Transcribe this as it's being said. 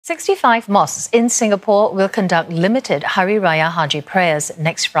65 mosques in Singapore will conduct limited Hari Raya Haji prayers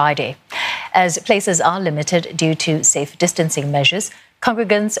next Friday. As places are limited due to safe distancing measures,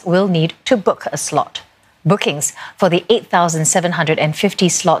 congregants will need to book a slot. Bookings for the 8,750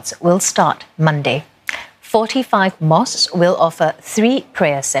 slots will start Monday. 45 mosques will offer 3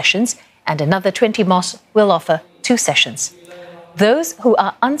 prayer sessions and another 20 mosques will offer 2 sessions. Those who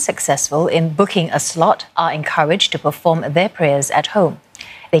are unsuccessful in booking a slot are encouraged to perform their prayers at home.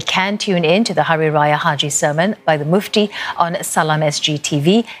 They can tune in to the Hari Raya Haji sermon by the Mufti on SalamSG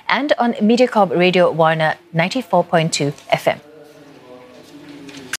TV and on Mediacorp Radio Warna 94.2 FM.